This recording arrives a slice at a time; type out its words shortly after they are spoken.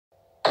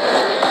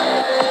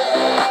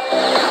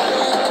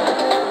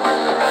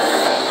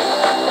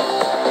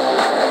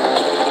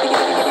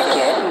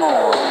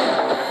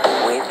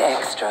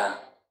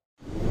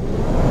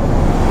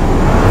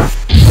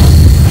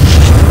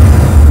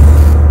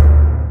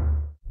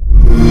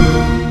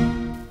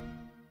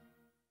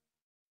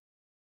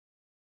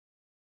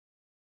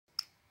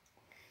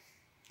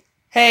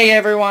Hey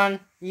everyone,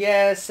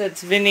 yes,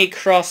 it's Vinny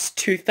Cross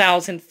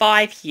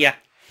 2005 here.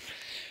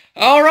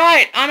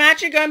 Alright, I'm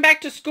actually going back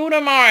to school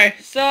tomorrow,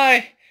 so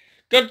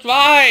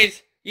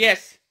goodbyes,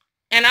 yes.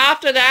 And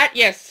after that,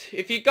 yes,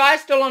 if you guys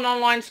still in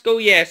online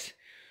school, yes.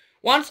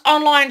 Once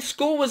online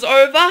school was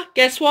over,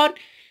 guess what?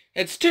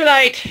 It's too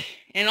late.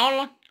 And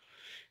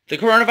the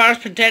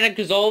coronavirus pandemic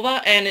is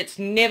over and it's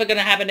never going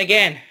to happen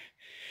again.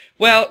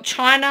 Well,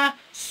 China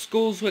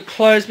schools were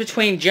closed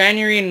between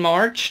January and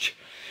March.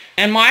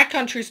 And my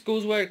country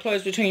schools were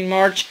closed between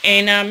March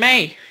and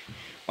May.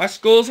 My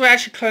schools were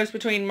actually closed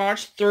between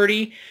March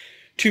 30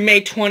 to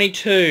May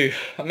 22.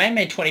 Or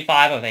May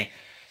 25, I think.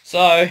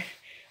 So,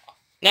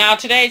 now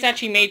today's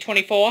actually May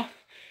 24.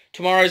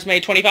 Tomorrow's May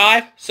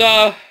 25.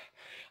 So,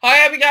 I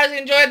hope you guys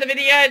enjoyed the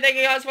video. Thank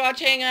you guys for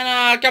watching.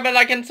 And comment,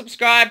 like, and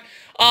subscribe.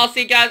 I'll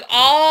see you guys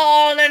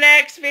on the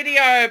next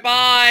video.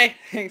 Bye.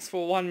 Thanks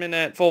for 1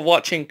 minute for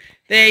watching.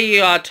 There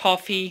you are,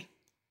 Toffee.